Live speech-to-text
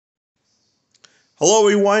Hello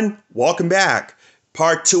everyone, welcome back.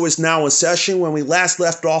 Part 2 is now in session. When we last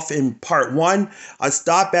left off in Part 1, I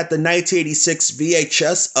stopped at the 1986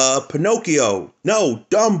 VHS of Pinocchio. No,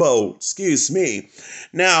 Dumbo, excuse me.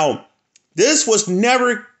 Now, this was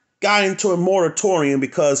never got into a moratorium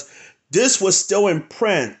because this was still in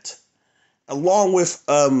print, along with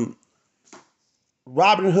Robin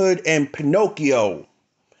Hood and Pinocchio.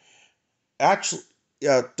 Actually,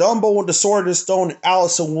 Dumbo and the Sword and Stone and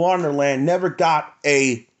Alice in Wonderland never got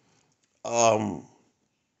a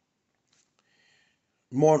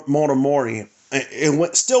moratorium. It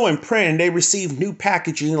went still in print, and they received new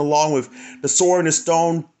packaging along with the Sword and the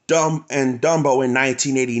Stone, and Dumbo in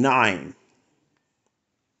 1989.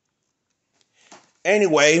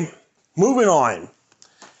 Anyway, moving on.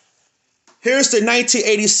 Here's the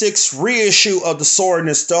 1986 reissue of the Sword and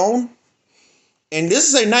the Stone. And this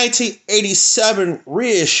is a 1987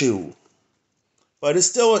 reissue, but it's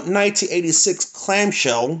still a 1986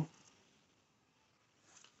 clamshell.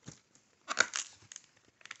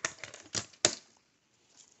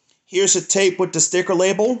 Here's a tape with the sticker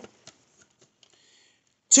label.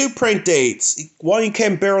 2 print dates. One, you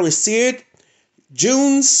can barely see it.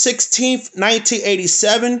 June 16th,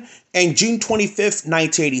 1987 and June 25th,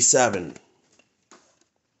 1987.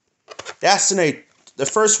 That's in a... The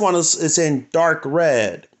first one is in dark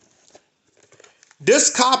red. This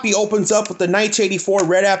copy opens up with the 1984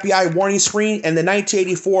 red FBI warning screen and the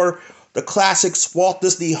 1984 the classics Walt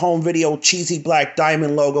Disney Home Video cheesy black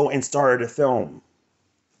diamond logo and star of the film.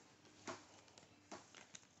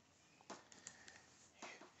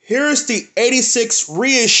 Here's the 86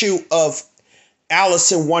 reissue of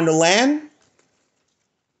Alice in Wonderland.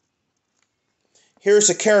 Here's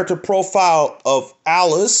a character profile of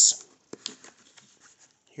Alice.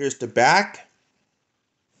 Here's the back.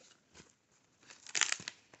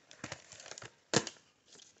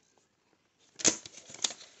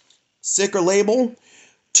 Sticker label.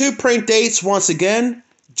 2 print dates once again.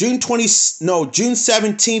 June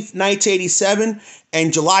 17th, 1987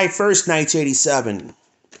 and July 1st, 1987.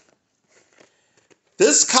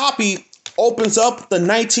 This copy opens up the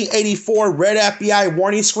 1984 red FBI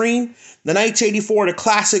warning screen, the 1984 the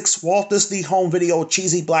classics Walt Disney Home Video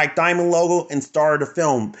cheesy black diamond logo and star of the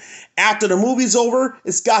film. After the movie's over,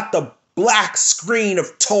 it's got the black screen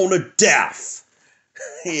of Tone of Death.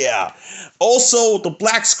 Yeah. Also, the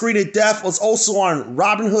black screen of death was also on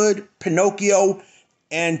Robin Hood, Pinocchio,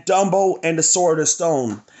 and Dumbo and the Sword and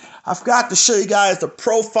Stone. I forgot to show you guys the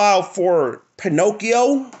profile for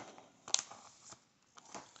Pinocchio.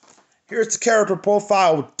 Here's the character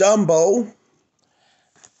profile of Dumbo.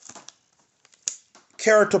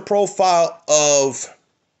 Character profile of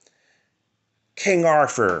King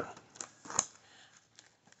Arthur.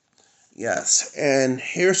 Yes, and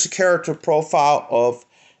here's the character profile of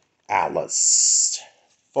Alice.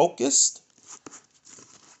 Focused?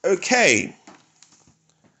 Okay.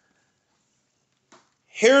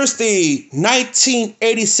 Here's the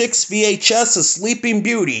 1986 VHS of Sleeping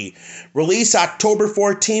Beauty, released October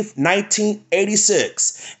 14th,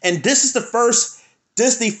 1986. And this is the first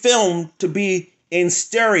Disney film to be in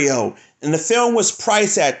stereo, and the film was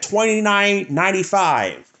priced at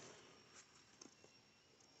 $29.95.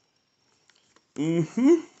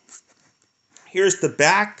 Here's the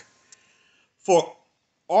back. For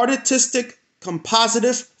artistic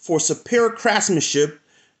compositive for superior craftsmanship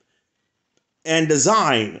and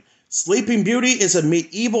design, Sleeping Beauty is a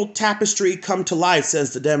medieval tapestry come to life,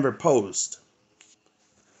 says the Denver Post.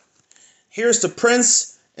 Here's the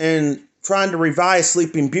prince and trying to revive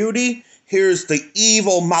Sleeping Beauty. Here's the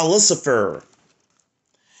evil Maleficer.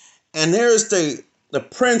 And there's the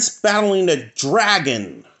prince battling the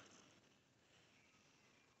dragon.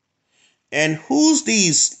 And who's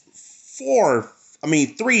these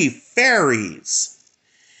 3 fairies?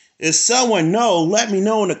 If someone knows, let me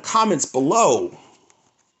know in the comments below.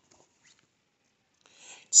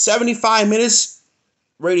 75 minutes,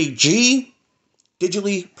 rated G,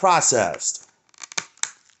 digitally processed.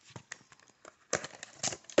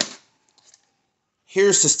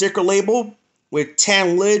 Here's the sticker label with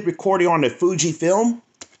tan lid recording on the Fuji film.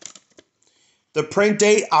 The print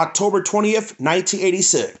date, October 20th,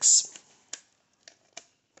 1986.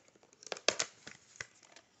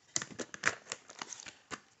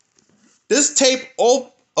 This tape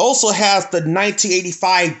also has the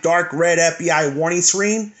 1985 dark red FBI warning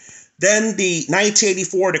screen, then the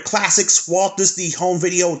 1984 the classics Walt Disney Home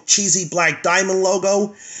Video cheesy black diamond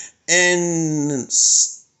logo, and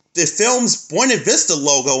the film's Buena Vista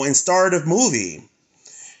logo and star of the movie.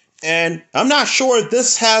 And I'm not sure if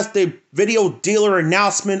this has the video dealer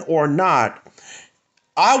announcement or not.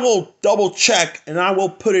 I will double check and I will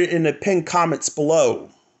put it in the pinned comments below.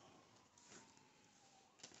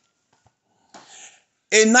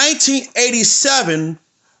 In 1987,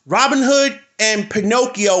 Robin Hood and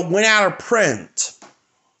Pinocchio went out of print.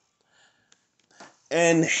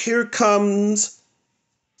 And here comes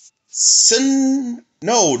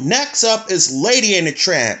next up is Lady and the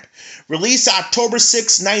Tramp, released October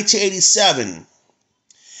 6, 1987.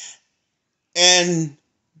 And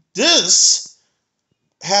this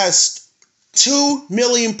has 2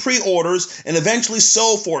 million pre-orders and eventually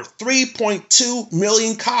sold for 3.2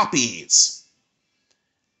 million copies.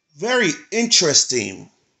 Very interesting.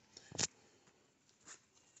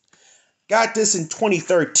 Got this in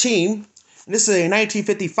 2013. And this is a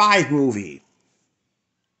 1955 movie.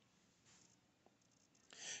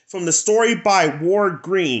 From the story by Ward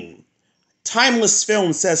Green. Timeless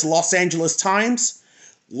film, says Los Angeles Times.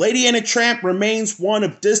 Lady and the Tramp remains one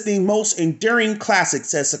of Disney's most enduring classics,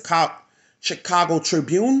 says Chicago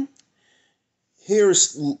Tribune.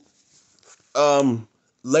 Here's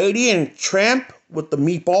Lady and the Tramp with the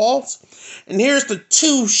meatballs. And here's the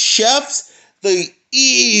 2 chefs, the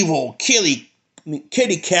evil kitty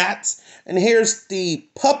cats. And here's the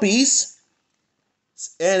puppies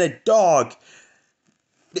and a dog.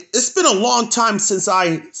 It's been a long time since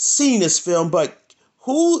I seen this film, but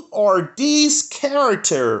who are these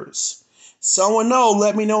characters? Someone know,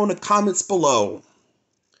 let me know in the comments below.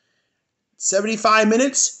 75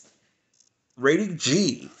 minutes, rated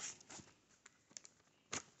G.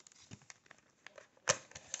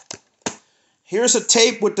 Here's a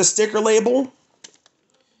tape with the sticker label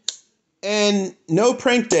and no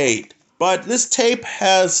print date, but this tape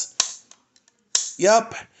has,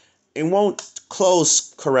 it won't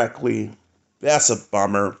close correctly. That's a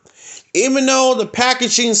bummer. Even though the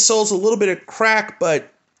packaging shows a little bit of crack,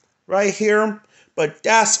 but right here, but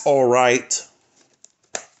that's all right.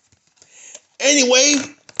 Anyway,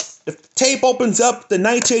 the tape opens up the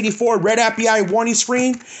 1984 Red FBI warning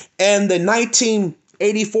screen and the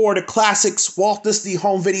 1984 the classics Walt Disney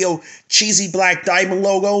Home Video cheesy black diamond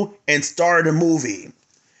logo and star of the movie.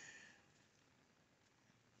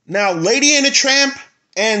 Now, Lady and the Tramp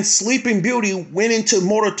and Sleeping Beauty went into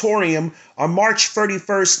moratorium on March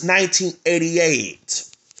 31st, 1988.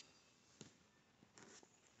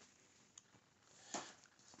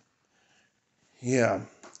 Yeah.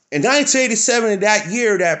 In 1987, in that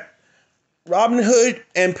year, that Robin Hood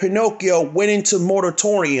and Pinocchio went into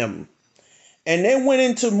moratorium. And they went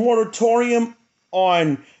into moratorium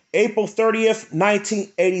on April 30th,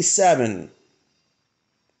 1987.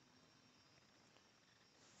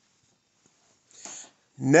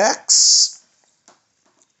 Next,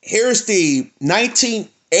 here's the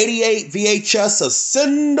 1988 VHS of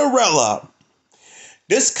Cinderella.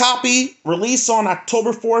 This copy released on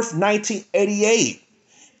October 4th, 1988.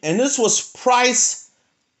 And this was priced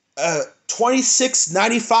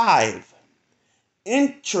 $26.95.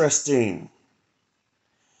 Interesting.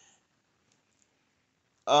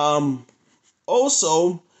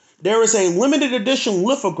 Also, there is a limited edition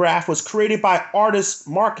lithograph was created by artist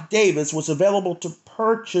Mark Davis, was available to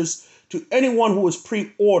purchase to anyone who was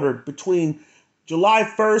pre-ordered between July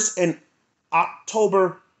 1st and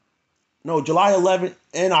July 11th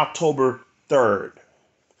and October 3rd.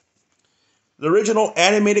 The original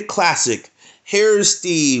animated classic. Here's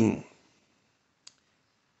the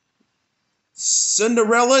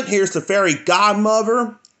Cinderella. Here's the fairy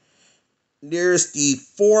godmother. There's the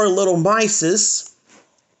 4 little mices.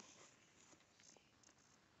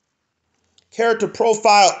 Character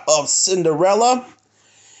profile of Cinderella.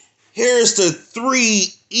 Here's the 3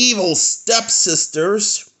 evil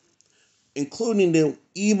stepsisters, including the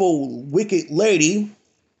evil wicked lady.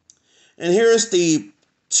 And here's the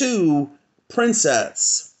 2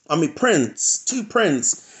 prince. And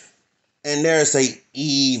there's a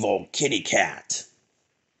evil kitty cat.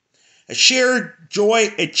 A sheer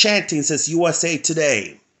joy at chanting, says USA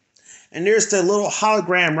Today. And there's the little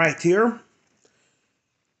hologram right here.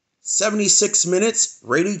 76 minutes,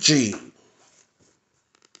 rated G.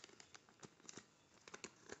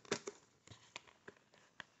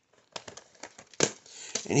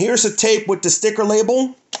 And here's a tape with the sticker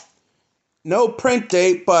label. No print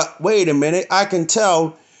date, but wait a minute, I can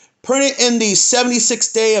tell. Printed in the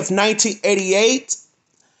 76th day of 1988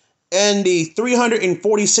 and the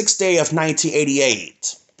 346th day of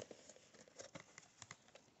 1988.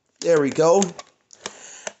 There we go.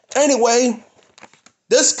 Anyway,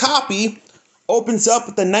 this copy opens up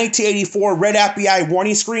with the 1984 Red FBI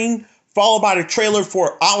warning screen, followed by the trailer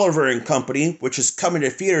for Oliver and Company, which is coming to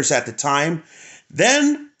theaters at the time.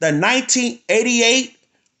 Then the 1988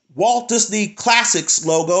 Walt Disney Classics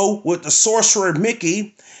logo with the Sorcerer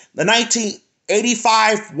Mickey, the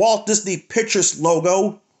 1985 Walt Disney Pictures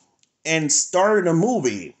logo, and started a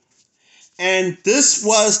movie. And this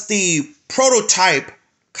was the prototype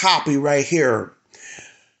copy right here.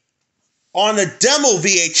 On the demo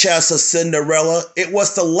VHS of Cinderella, it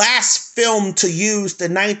was the last film to use the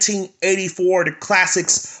 1984 The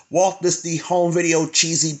Classics Walt Disney Home Video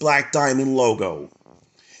cheesy black diamond logo.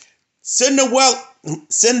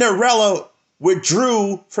 Cinderella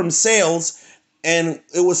withdrew from sales and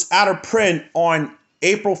it was out of print on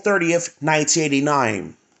April 30th,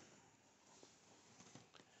 1989.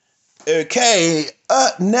 Okay,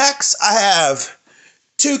 up next I have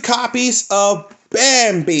 2 copies of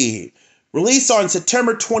Bambi, released on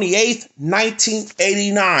September 28th,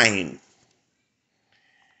 1989.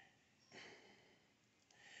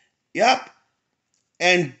 Yep.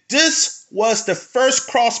 And this was the first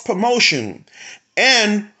cross promotion,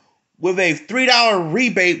 and with a $3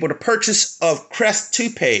 rebate with a purchase of Crest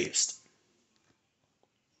toothpaste.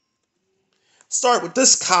 Start with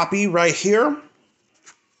this copy right here.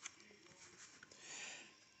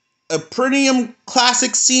 A premium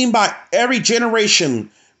classic seen by every generation.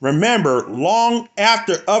 Remember, long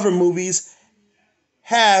after other movies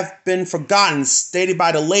have been forgotten, stated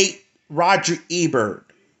by the late Roger Ebert.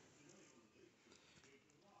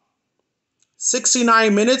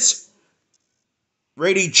 69 minutes,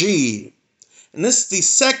 rated G. And this is the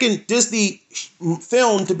second Disney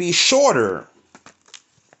film to be shorter.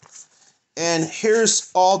 And here's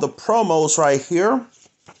all the promos right here.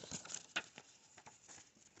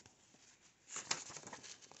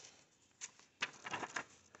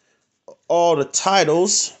 All the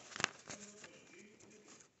titles.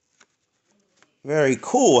 Very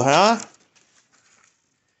cool, huh?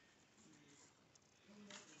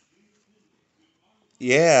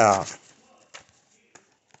 Yeah.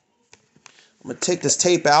 I'm going to take this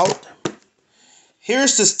tape out.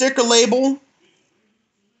 Here's the sticker label.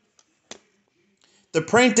 The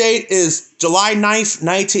print date is July 9th,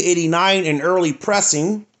 1989 in early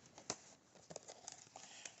pressing.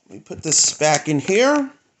 Let me put this back in here.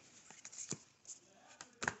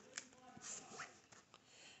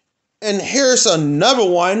 And here's another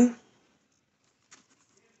one.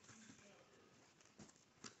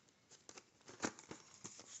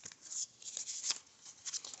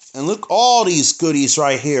 And look, all these goodies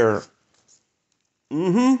right here.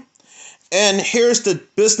 And here's the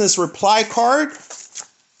business reply card.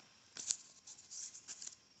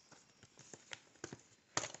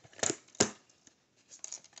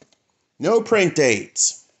 No print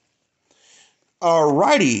dates.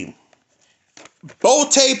 Alrighty. Both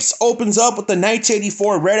tapes opens up with the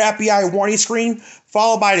 1984 red FBI warning screen,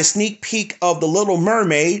 followed by the sneak peek of The Little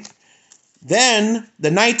Mermaid. Then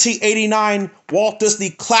the 1989 Walt Disney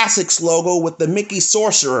Classics logo with the Mickey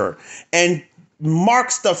Sorcerer, and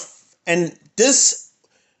this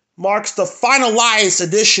marks the finalized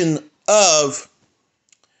edition of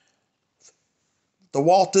the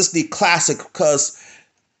Walt Disney Classic because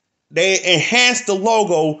they enhanced the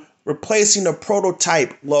logo, replacing the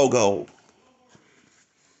prototype logo.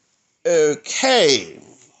 Okay.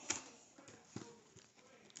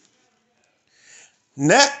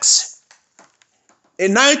 Next,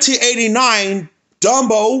 in 1989,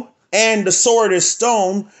 Dumbo and the Sword of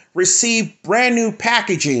Stone received brand new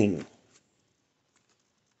packaging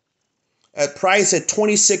at price at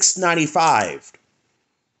 $26.95.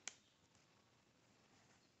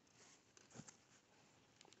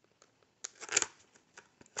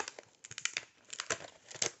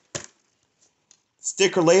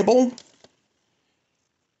 Sticker label.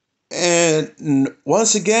 And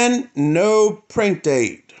once again, no print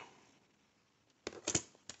date.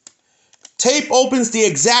 Tape opens the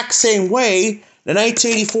exact same way. The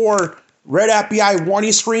 1984 red FBI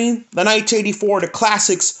warning screen, the 1984 The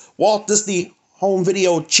Classics Walt Disney Home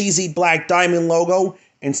Video cheesy black diamond logo,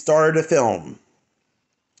 and started the film.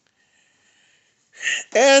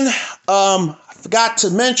 And I forgot to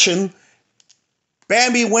mention,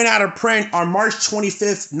 Bambi went out of print on March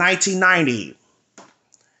 25th, 1990.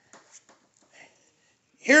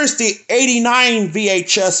 Here's the 89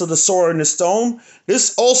 VHS of The Sword and the Stone.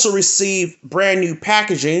 This also received brand new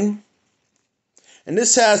packaging. And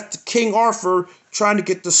this has King Arthur trying to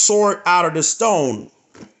get the sword out of the stone.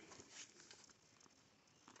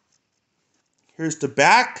 Here's the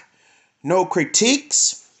back. No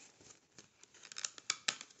critiques.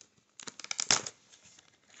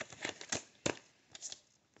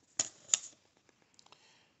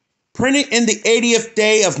 Printed in the 80th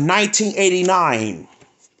day of 1989.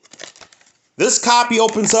 This copy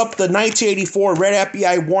opens up the 1984 red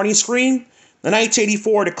FBI warning screen, The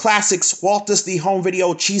 1984, the classics Walt Disney Home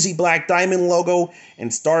Video cheesy black diamond logo,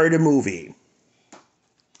 and started the movie.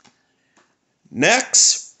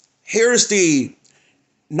 Next, here's the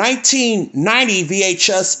 1990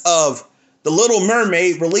 VHS of The Little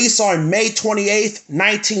Mermaid, released on May 28th,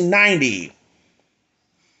 1990.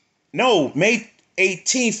 No, May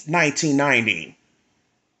 18th, 1990.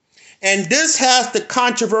 And this has the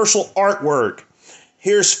controversial artwork.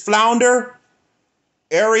 Here's Flounder,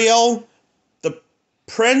 Ariel, the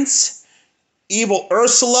Prince, Evil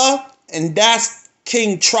Ursula, and that's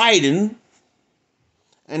King Triton.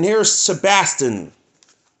 And here's Sebastian.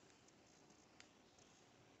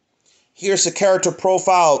 Here's the character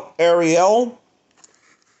profile, Ariel.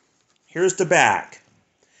 Here's the back.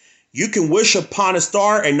 You can wish upon a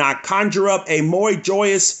star and not conjure up a more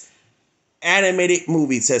joyous animated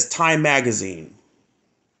movie, says Time Magazine.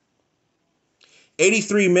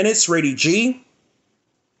 83 minutes, rated G.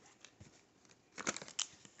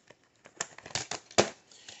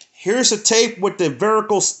 Here's a tape with the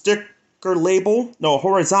vertical sticker label, no,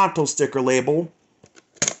 horizontal sticker label,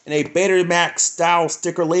 and a Betamax style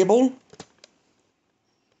sticker label.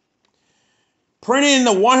 Printed in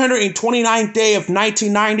the 129th day of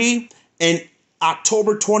 1990 and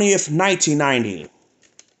October 20th, 1990.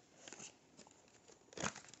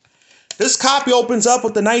 This copy opens up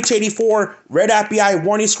with the 1984 Red FBI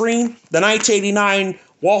warning screen, the 1989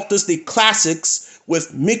 Walt Disney Classics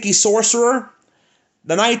with Mickey Sorcerer,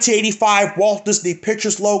 the 1985 Walt Disney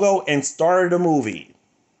Pictures logo, and started the movie.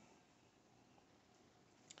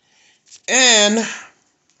 And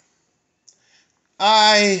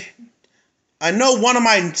I know one of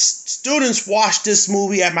my students watched this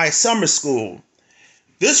movie at my summer school.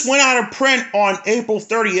 This went out of print on April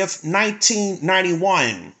 30th,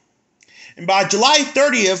 1991. And by July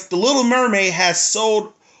 30th, The Little Mermaid has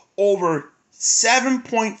sold over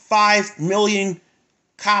 7.5 million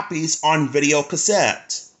copies on video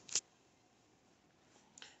cassette.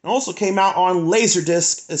 It also came out on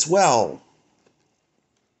Laserdisc as well.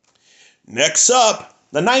 Next up,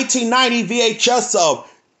 the 1990 VHS of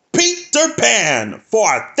Peter Pan for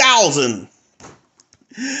 $1,000.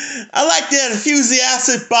 I like that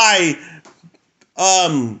enthusiastic by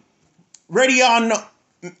Radeon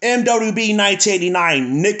MWB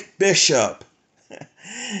 1989, Nick Bishop.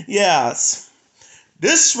 Yes.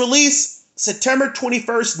 This release September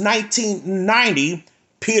 21st, 1990,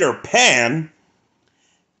 Peter Pan.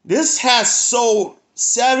 This has sold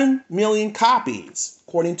 7 million copies,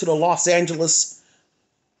 according to the Los Angeles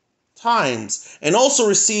Times, and also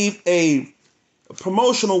received a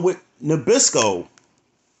promotional with Nabisco.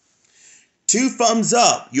 2 thumbs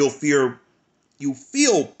up. You feel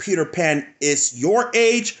Peter Pan is your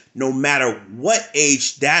age, no matter what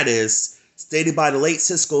age that is. Stated by the late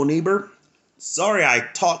Cisco Niebuhr. Sorry I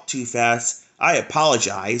talked too fast. I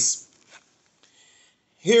apologize.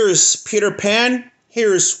 Here's Peter Pan.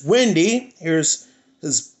 Here's Wendy. Here's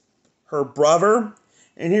her brother.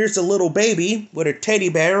 And here's a little baby with a teddy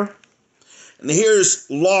bear. And here's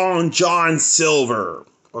Long John Silver,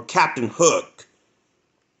 or Captain Hook.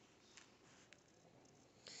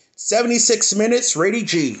 76 minutes, rated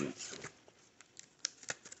G.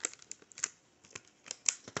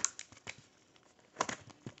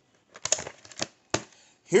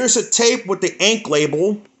 Here's a tape with the ink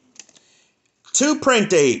label. 2 print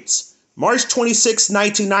dates, March 26,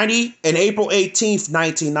 1990 and April 18th,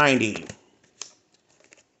 1990.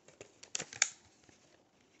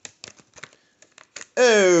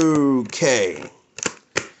 Okay.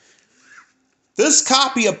 This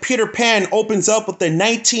copy of Peter Pan opens up with the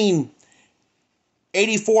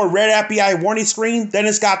 1984 Red FBI warning screen. Then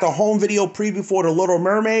it's got the home video preview for The Little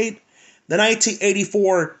Mermaid. The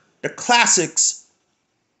 1984, the classics.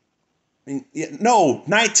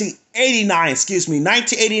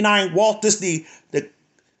 1989 Walt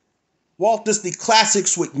Disney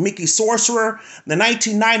Classics with Mickey Sorcerer. The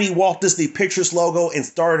 1990 Walt Disney Pictures logo, and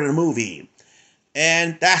started the movie.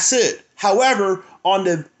 And that's it. However, on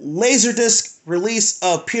the Laserdisc release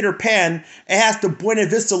of Peter Pan, it has the Buena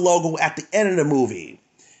Vista logo at the end of the movie.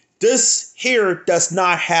 This here does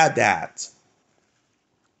not have that.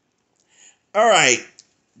 Alright,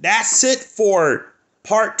 that's it for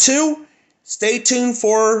part 2. Stay tuned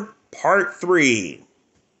for part 3.